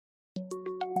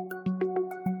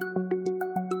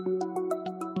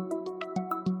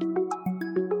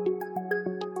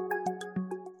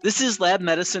This is Lab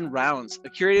Medicine Rounds, a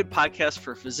curated podcast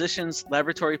for physicians,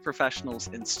 laboratory professionals,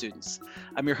 and students.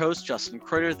 I'm your host, Justin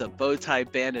Kreuter, the bow tie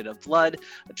bandit of blood,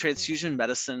 a transfusion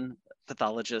medicine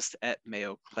pathologist at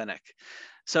Mayo Clinic.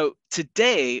 So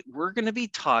today we're going to be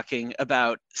talking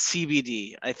about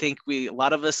CBD. I think a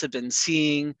lot of us have been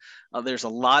seeing there's a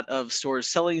lot of stores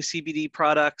selling CBD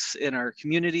products in our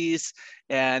communities.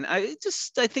 And I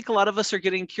think a lot of us are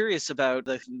getting curious about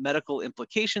the medical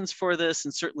implications for this,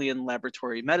 and certainly in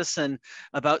laboratory medicine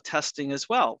about testing as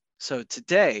well. So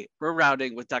today we're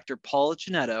rounding with Dr. Paul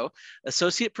Ginetto,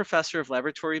 Associate Professor of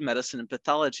Laboratory Medicine and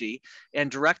Pathology and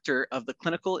Director of the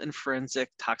Clinical and Forensic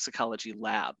Toxicology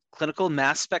Lab, Clinical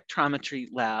Mass Spectrometry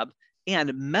Lab,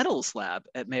 and Metals Lab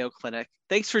at Mayo Clinic.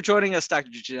 Thanks for joining us, Dr.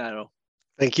 Ginetto.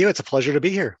 Thank you. It's a pleasure to be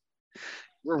here.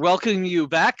 We're welcoming you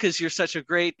back because you're such a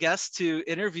great guest to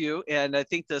interview. And I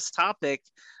think this topic,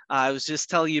 I was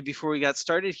just telling you before we got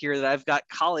started here that I've got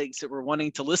colleagues that were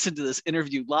wanting to listen to this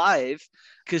interview live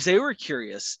because they were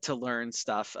curious to learn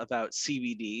stuff about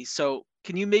CBD. So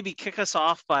can you maybe kick us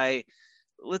off by,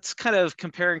 let's kind of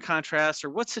compare and contrast, or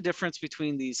what's the difference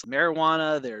between these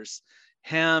marijuana, there's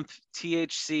hemp,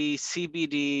 THC,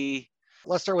 CBD?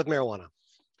 Let's start with marijuana.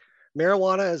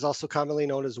 Marijuana is also commonly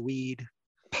known as weed,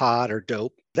 pot, or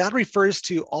dope. That refers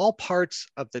to all parts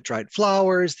of the dried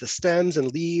flowers, the stems and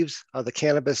leaves of the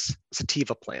cannabis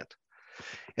sativa plant.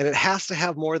 And it has to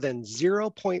have more than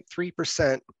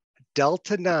 0.3%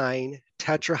 delta-9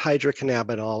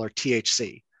 tetrahydrocannabinol, or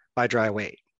THC, by dry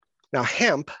weight. Now,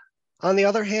 hemp, on the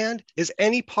other hand, is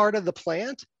any part of the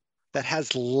plant that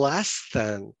has less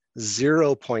than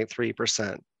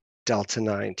 0.3%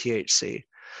 delta-9 THC.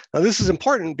 Now, this is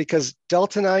important because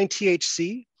delta-9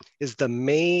 THC is the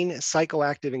main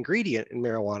psychoactive ingredient in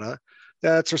marijuana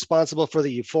that's responsible for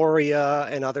the euphoria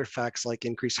and other effects like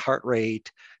increased heart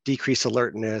rate, decreased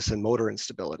alertness, and motor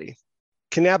instability.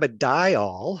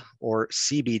 Cannabidiol, or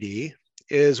CBD,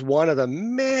 is one of the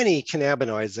many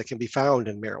cannabinoids that can be found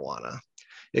in marijuana.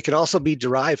 It can also be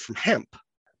derived from hemp,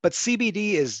 but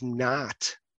CBD is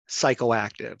not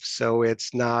psychoactive, so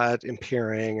it's not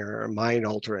impairing or mind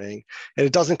altering, and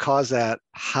it doesn't cause that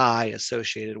high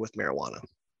associated with marijuana.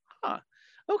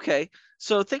 Okay,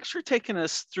 so thanks for taking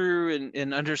us through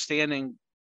and understanding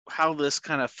how this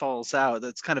kind of falls out.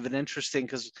 That's kind of an interesting,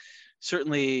 because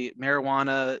certainly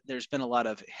marijuana, there's been a lot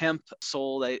of hemp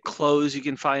sold. Clothes you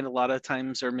can find a lot of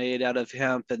times are made out of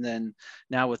hemp, and then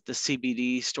now with the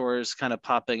CBD stores kind of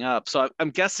popping up. So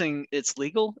I'm guessing it's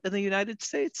legal in the United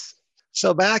States?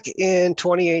 So back in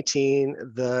 2018,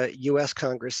 the US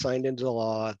Congress signed into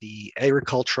law the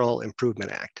Agricultural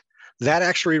Improvement Act. That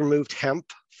actually removed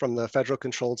hemp from the Federal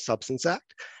Controlled Substance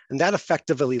Act, and that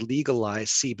effectively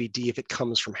legalized CBD if it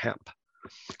comes from hemp.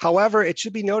 However, it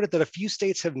should be noted that a few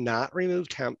states have not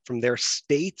removed hemp from their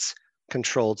state's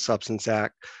Controlled Substance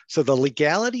Act, so the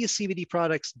legality of CBD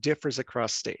products differs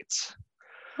across states.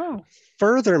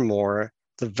 Furthermore,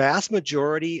 the vast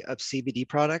majority of CBD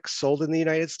products sold in the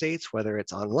United States, whether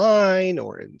it's online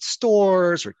or in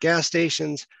stores or gas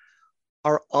stations,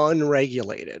 are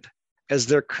unregulated, as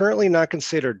they're currently not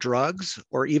considered drugs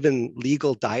or even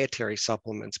legal dietary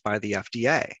supplements by the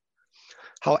FDA.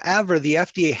 However, the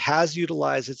FDA has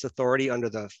utilized its authority under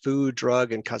the Food,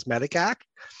 Drug, and Cosmetic Act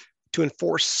to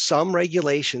enforce some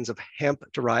regulations of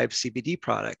hemp-derived CBD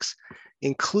products,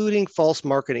 including false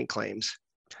marketing claims.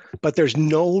 But there's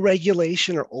no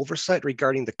regulation or oversight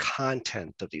regarding the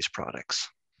content of these products.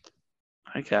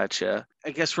 I gotcha.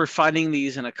 I guess we're finding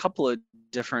these in a couple of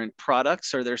different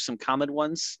products. Are there some common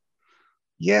ones?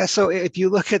 Yeah, so if you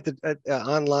look at the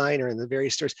online or in the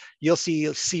various stores, you'll see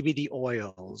CBD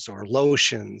oils or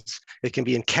lotions. It can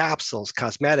be in capsules,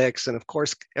 cosmetics, and of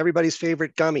course, everybody's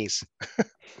favorite gummies.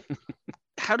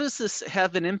 How does this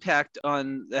have an impact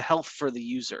on the health for the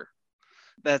user?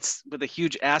 That's with a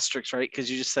huge asterisk, right?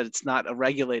 Because you just said it's not a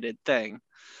regulated thing.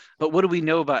 But what do we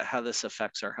know about how this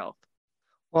affects our health?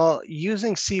 Well,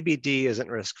 using CBD isn't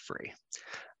risk-free.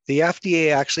 The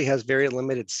FDA actually has very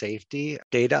limited safety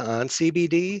data on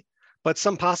CBD, but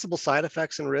some possible side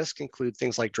effects and risk include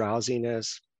things like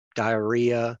drowsiness,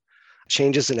 diarrhea,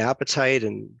 changes in appetite,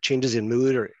 and changes in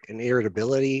mood or in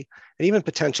irritability, and even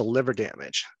potential liver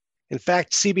damage. In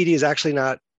fact, CBD is actually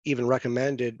not even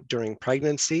recommended during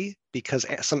pregnancy because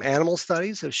some animal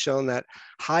studies have shown that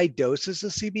high doses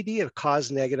of CBD have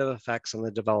caused negative effects on the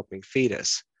developing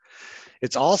fetus.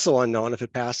 It's also unknown if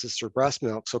it passes through breast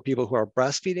milk, so people who are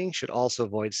breastfeeding should also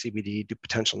avoid CBD due to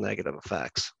potential negative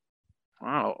effects.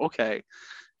 Wow, okay.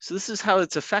 So this is how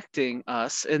it's affecting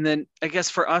us. And then I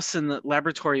guess for us in the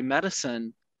laboratory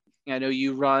medicine, I know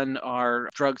you run our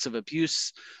drugs of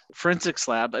abuse forensics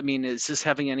lab. I mean, is this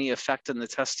having any effect on the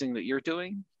testing that you're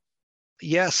doing?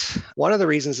 Yes. One of the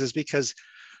reasons is because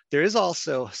there is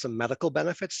also some medical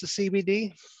benefits to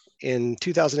CBD. In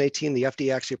 2018, the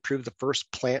FDA actually approved the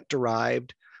first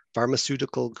plant-derived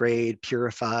pharmaceutical grade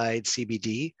purified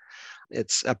CBD.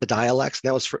 It's Epidiolex, and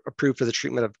that was approved for the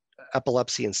treatment of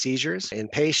epilepsy and seizures in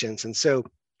patients. And so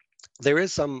there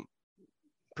is some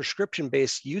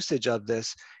prescription-based usage of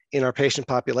this in our patient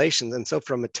populations. And so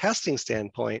from a testing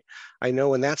standpoint, I know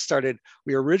when that started,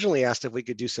 we were originally asked if we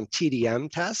could do some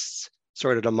TDM tests,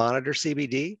 sort of to monitor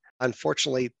CBD.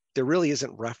 Unfortunately, there really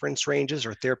isn't reference ranges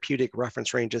or therapeutic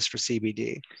reference ranges for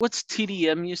CBD. What's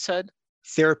TDM, you said?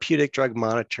 Therapeutic drug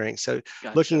monitoring. So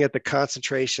Gotcha. Looking at the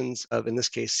concentrations of, in this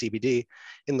case, CBD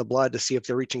in the blood to see if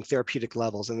they're reaching therapeutic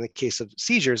levels. In the case of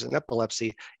seizures and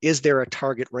epilepsy, is there a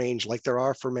target range like there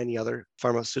are for many other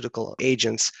pharmaceutical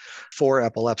agents for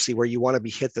epilepsy where you want to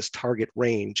be hit this target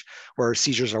range where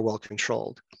seizures are well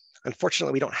controlled?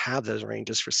 Unfortunately, we don't have those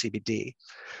ranges for CBD.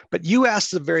 But you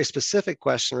asked a very specific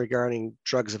question regarding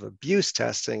drugs of abuse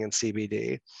testing and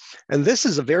CBD. And this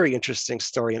is a very interesting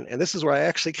story. And this is where I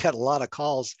actually get a lot of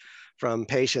calls from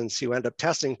patients who end up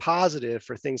testing positive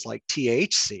for things like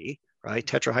THC, right?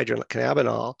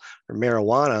 Tetrahydrocannabinol or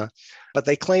marijuana, but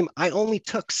they claim I only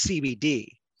took CBD.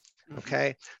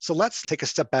 Okay, so let's take a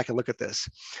step back and look at this.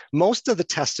 Most of the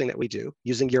testing that we do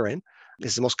using urine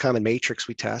is the most common matrix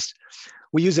we test.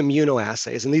 We use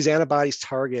immunoassays, and these antibodies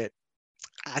target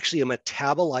actually a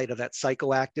metabolite of that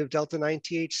psychoactive delta-9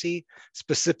 THC,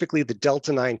 specifically the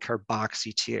delta-9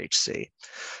 carboxy THC.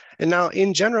 And now,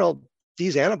 in general,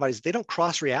 these antibodies, they don't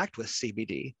cross-react with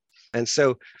CBD. And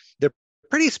so they're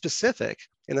pretty specific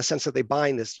in the sense that they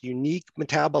bind this unique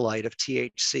metabolite of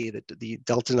THC, the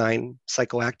delta-9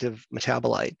 psychoactive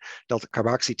metabolite,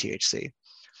 delta-carboxy THC.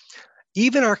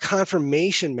 Even our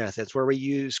confirmation methods where we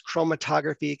use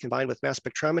chromatography combined with mass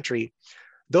spectrometry,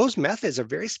 those methods are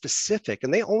very specific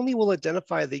and they only will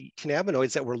identify the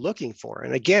cannabinoids that we're looking for.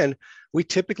 And again, we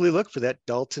typically look for that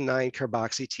delta-9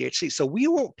 carboxy THC. So we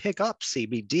won't pick up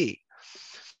CBD.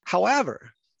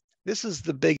 However, this is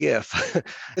the big if.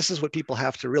 This is what people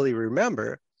have to really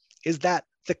remember, is that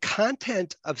the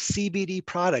content of CBD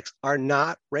products are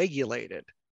not regulated.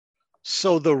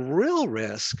 So the real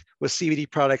risk with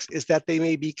CBD products is that they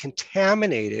may be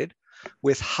contaminated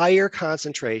with higher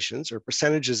concentrations or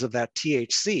percentages of that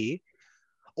THC,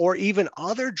 or even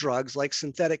other drugs like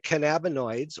synthetic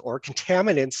cannabinoids or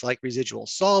contaminants like residual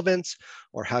solvents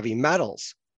or heavy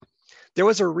metals. There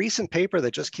was a recent paper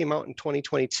that just came out in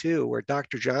 2022 where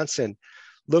Dr. Johnson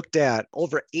looked at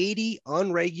over 80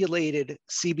 unregulated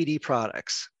CBD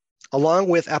products, along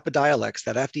with Epidiolex,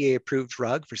 that FDA-approved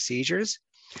drug for seizures.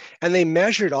 And they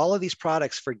measured all of these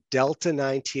products for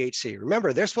delta-9 THC.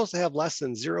 Remember, they're supposed to have less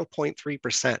than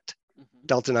 0.3%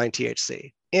 delta-9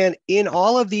 THC. And in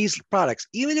all of these products,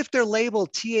 even if they're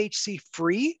labeled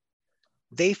THC-free,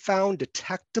 they found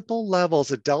detectable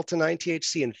levels of delta-9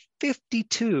 THC in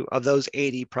 52 of those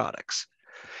 80 products.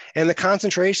 And the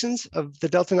concentrations of the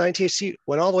delta-9 THC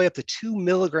went all the way up to 2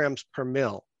 milligrams per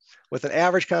mil, with an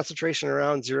average concentration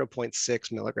around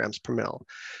 0.6 milligrams per mil.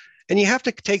 And you have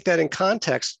to take that in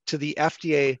context to the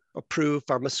FDA-approved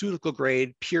pharmaceutical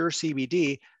grade pure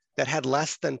CBD that had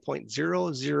less than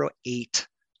 0.008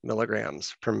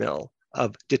 milligrams per mil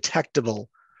of detectable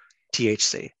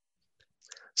THC.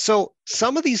 So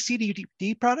some of these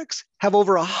CBD products have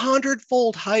over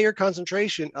 100-fold higher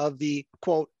concentration of the,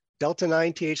 quote,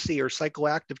 delta-9 THC or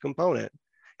psychoactive component,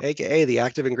 AKA the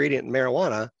active ingredient in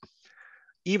marijuana,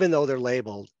 even though they're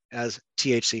labeled as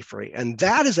THC-free. And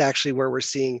that is actually where we're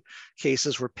seeing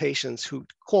cases where patients who,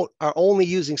 quote, are only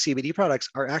using CBD products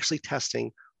are actually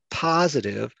testing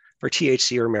positive for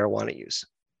THC or marijuana use.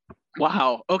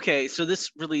 Wow. Okay. So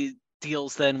this really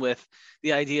deals then with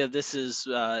the idea this is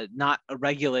not a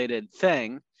regulated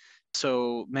thing.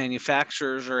 So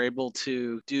manufacturers are able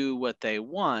to do what they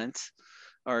want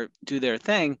or do their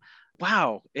thing.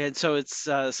 Wow. And so it's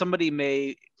somebody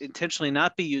may intentionally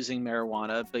not be using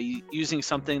marijuana, but using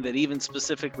something that even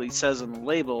specifically says on the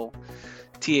label,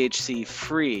 THC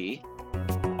free.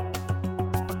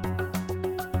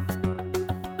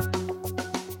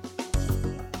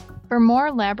 For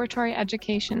more laboratory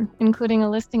education, including a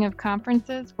listing of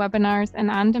conferences, webinars,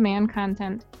 and on-demand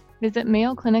content, visit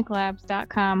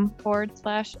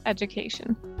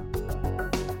mayocliniclabs.com/education.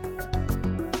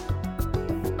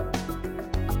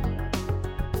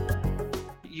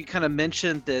 You kind of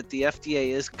mentioned that the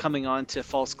FDA is coming on to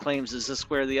false claims. Is this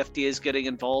where the FDA is getting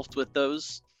involved with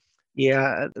those?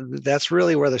 Yeah, that's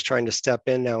really where they're trying to step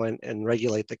in now and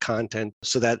regulate the content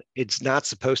so that it's not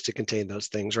supposed to contain those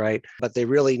things, right? But they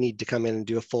really need to come in and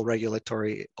do a full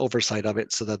regulatory oversight of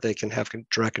it so that they can have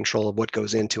direct control of what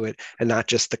goes into it and not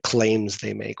just the claims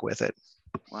they make with it.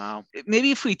 Wow.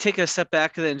 Maybe if we take a step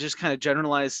back and then just kind of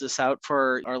generalize this out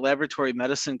for our laboratory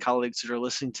medicine colleagues that are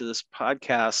listening to this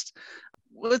podcast,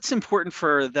 what's important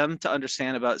for them to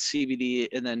understand about CBD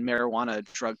and then marijuana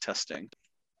drug testing?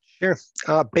 Sure.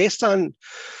 Based on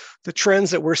the trends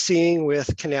that we're seeing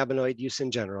with cannabinoid use in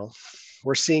general,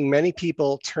 we're seeing many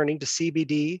people turning to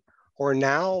CBD, or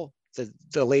now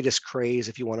the latest craze,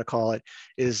 if you want to call it,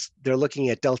 is they're looking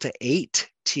at Delta 8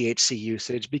 THC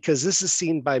usage, because this is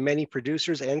seen by many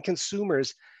producers and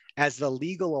consumers as the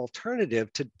legal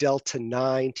alternative to Delta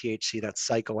 9 THC, that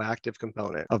psychoactive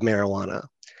component of marijuana.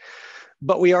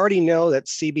 But we already know that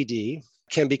CBD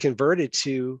can be converted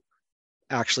to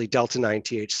actually Delta 9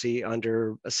 THC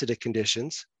under acidic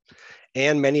conditions,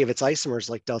 and many of its isomers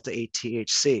like Delta 8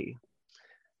 THC.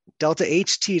 Delta 8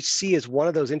 THC is one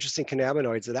of those interesting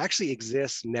cannabinoids that actually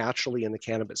exists naturally in the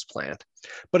cannabis plant,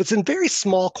 but it's in very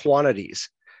small quantities.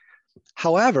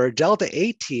 However, Delta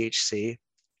 8 THC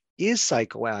is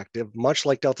psychoactive, much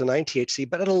like Delta 9 THC,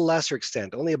 but at a lesser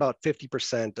extent, only about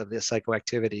 50% of the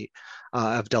psychoactivity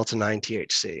of Delta 9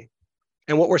 THC.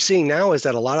 And what we're seeing now is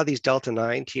that a lot of these Delta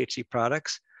 9 THC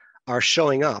products are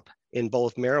showing up in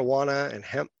both marijuana and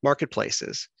hemp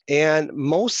marketplaces. And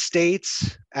most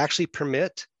states actually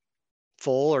permit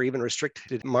full or even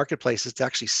restricted marketplaces to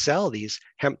actually sell these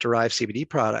hemp-derived CBD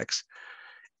products.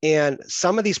 And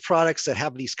some of these products that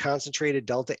have these concentrated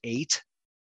Delta 8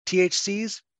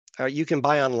 THCs, you can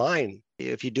buy online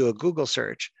if you do a Google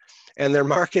search. And they're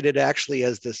marketed actually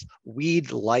as this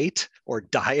weed light or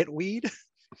diet weed.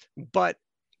 But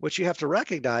what you have to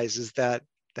recognize is that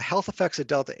the health effects of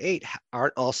Delta 8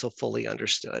 aren't also fully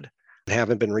understood and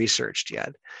haven't been researched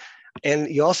yet. And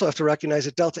you also have to recognize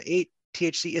that Delta 8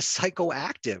 THC is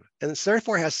psychoactive and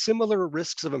therefore has similar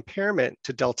risks of impairment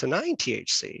to Delta 9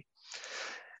 THC.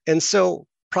 And so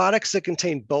products that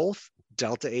contain both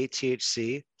Delta 8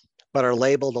 THC but are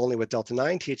labeled only with Delta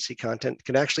 9 THC content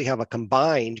can actually have a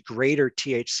combined greater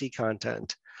THC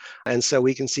content. And so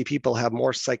we can see people have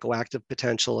more psychoactive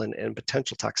potential and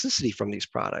potential toxicity from these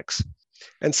products.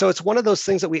 And so it's one of those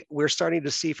things that we're starting to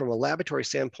see from a laboratory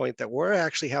standpoint, that we're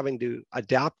actually having to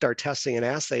adapt our testing and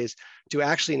assays to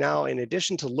actually now, in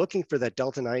addition to looking for that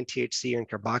Delta 9 THC and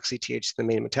carboxy THC, the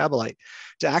main metabolite,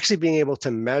 to actually being able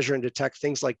to measure and detect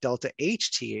things like Delta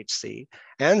H THC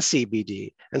and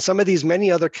CBD and some of these many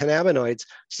other cannabinoids,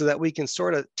 so that we can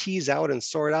sort of tease out and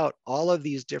sort out all of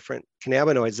these different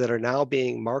cannabinoids that are now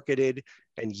being marketed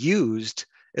and used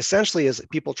essentially as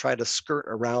people try to skirt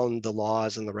around the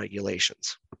laws and the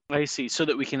regulations. I see. So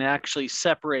that we can actually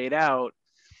separate out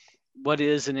what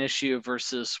is an issue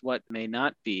versus what may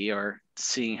not be, or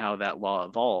seeing how that law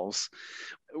evolves.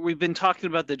 We've been talking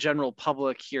about the general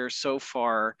public here so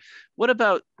far. What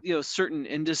about, certain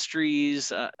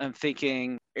industries? I'm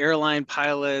thinking airline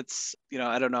pilots.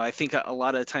 I don't know. I think a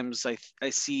lot of times I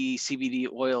see CBD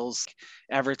oils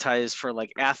advertised for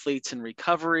like athletes in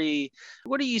recovery.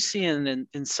 What are you seeing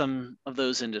in some of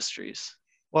those industries?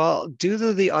 Well, due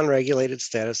to the unregulated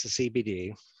status of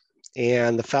CBD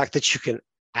and the fact that you can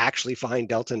actually find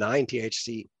Delta 9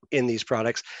 THC in these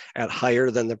products at higher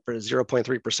than the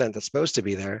 0.3% that's supposed to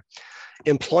be there,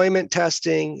 employment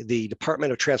testing, the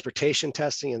Department of Transportation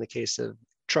testing in the case of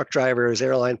truck drivers,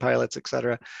 airline pilots, et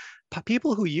cetera,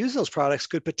 people who use those products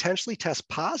could potentially test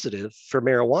positive for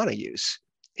marijuana use.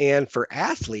 And for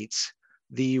athletes,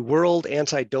 the World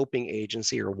Anti-Doping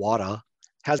Agency, or WADA,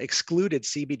 has excluded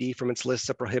CBD from its list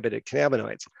of prohibited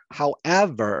cannabinoids.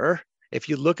 However, if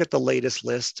you look at the latest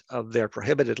list of their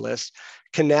prohibited list,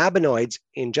 cannabinoids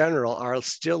in general are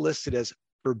still listed as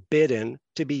forbidden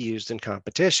to be used in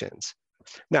competitions.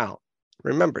 Now,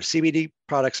 remember, CBD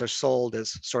products are sold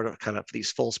as sort of kind of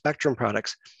these full spectrum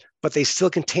products, but they still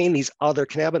contain these other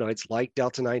cannabinoids like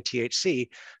Delta 9 THC.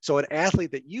 So an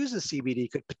athlete that uses CBD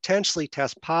could potentially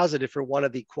test positive for one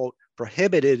of the, quote,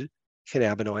 prohibited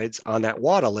cannabinoids on that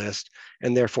WADA list,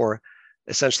 and therefore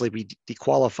essentially be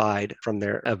dequalified from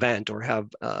their event or have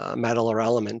a metal or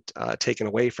element taken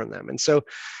away from them. And so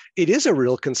it is a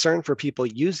real concern for people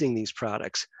using these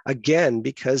products, again,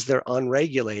 because they're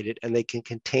unregulated and they can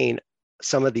contain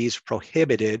some of these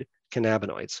prohibited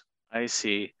cannabinoids. I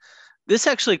see. This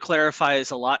actually clarifies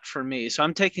a lot for me. So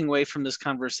I'm taking away from this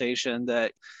conversation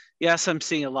that, yes, I'm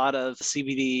seeing a lot of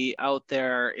CBD out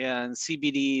there, and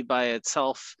CBD by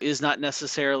itself is not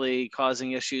necessarily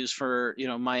causing issues for,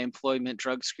 my employment,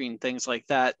 drug screen, things like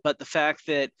that. But the fact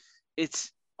that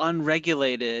it's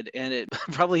unregulated, and it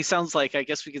probably sounds like, I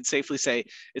guess we can safely say,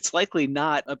 it's likely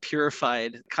not a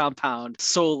purified compound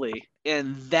solely.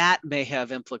 And that may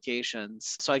have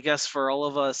implications. So I guess for all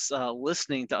of us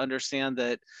listening to understand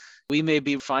that we may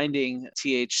be finding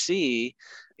THC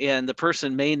and the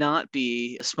person may not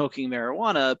be smoking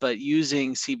marijuana, but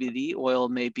using CBD oil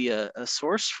may be a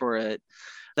source for it.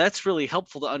 That's really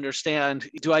helpful to understand.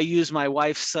 Do I use my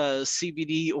wife's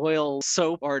CBD oil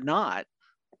soap or not?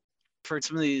 For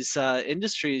some of these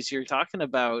industries you're talking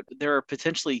about, there are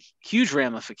potentially huge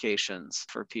ramifications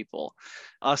for people.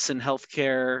 Us in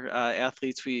healthcare,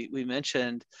 athletes we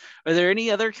mentioned. Are there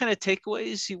any other kind of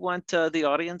takeaways you want the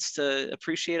audience to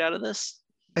appreciate out of this?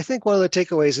 I think one of the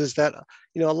takeaways is that,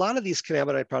 a lot of these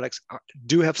cannabinoid products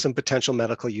do have some potential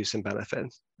medical use and benefit.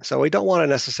 So we don't want to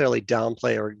necessarily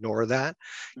downplay or ignore that.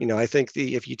 I think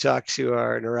if you talk to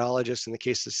our neurologists in the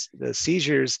case of the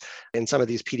seizures in some of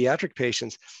these pediatric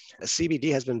patients,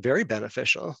 CBD has been very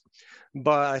beneficial.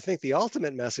 But I think the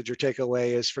ultimate message or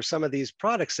takeaway is for some of these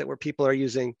products where people are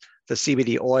using the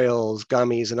CBD oils,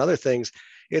 gummies, and other things,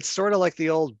 it's sort of like the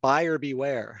old buyer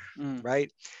beware,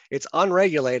 right? It's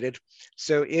unregulated.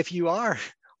 So if you are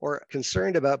or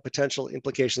concerned about potential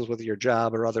implications with your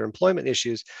job or other employment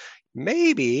issues,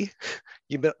 maybe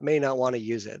you may not want to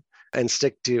use it and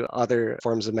stick to other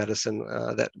forms of medicine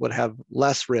that would have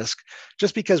less risk,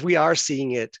 just because we are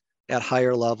seeing it at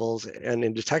higher levels and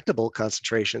in detectable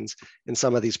concentrations in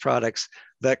some of these products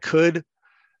that could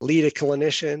lead a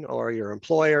clinician or your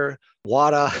employer,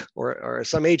 WADA, or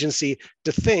some agency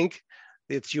to think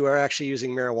that you are actually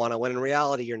using marijuana when in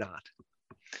reality you're not.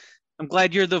 I'm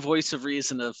glad you're the voice of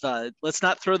reason of let's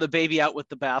not throw the baby out with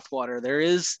the bathwater. There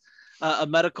is a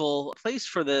medical place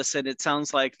for this, and it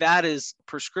sounds like that is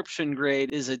prescription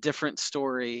grade is a different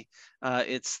story.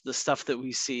 It's the stuff that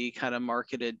we see kind of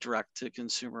marketed direct to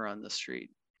consumer on the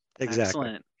street. Exactly.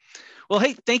 Excellent. Well,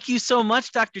 hey, thank you so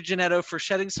much, Dr. Ginetto, for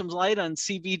shedding some light on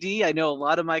CBD. I know a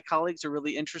lot of my colleagues are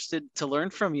really interested to learn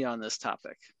from you on this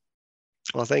topic.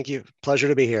 Well, thank you. Pleasure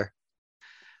to be here.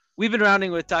 We've been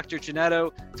rounding with Dr.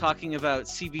 Ginetto, talking about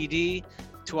CBD.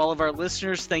 To all of our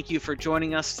listeners, thank you for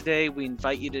joining us today. We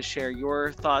invite you to share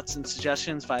your thoughts and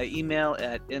suggestions via email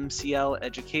at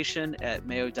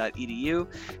mcleducation@mayo.edu.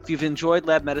 If you've enjoyed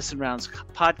Lab Medicine Rounds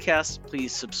podcast,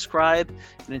 please subscribe.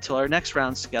 And until our next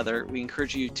rounds together, we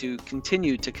encourage you to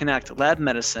continue to connect lab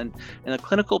medicine and a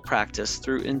clinical practice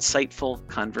through insightful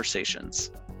conversations.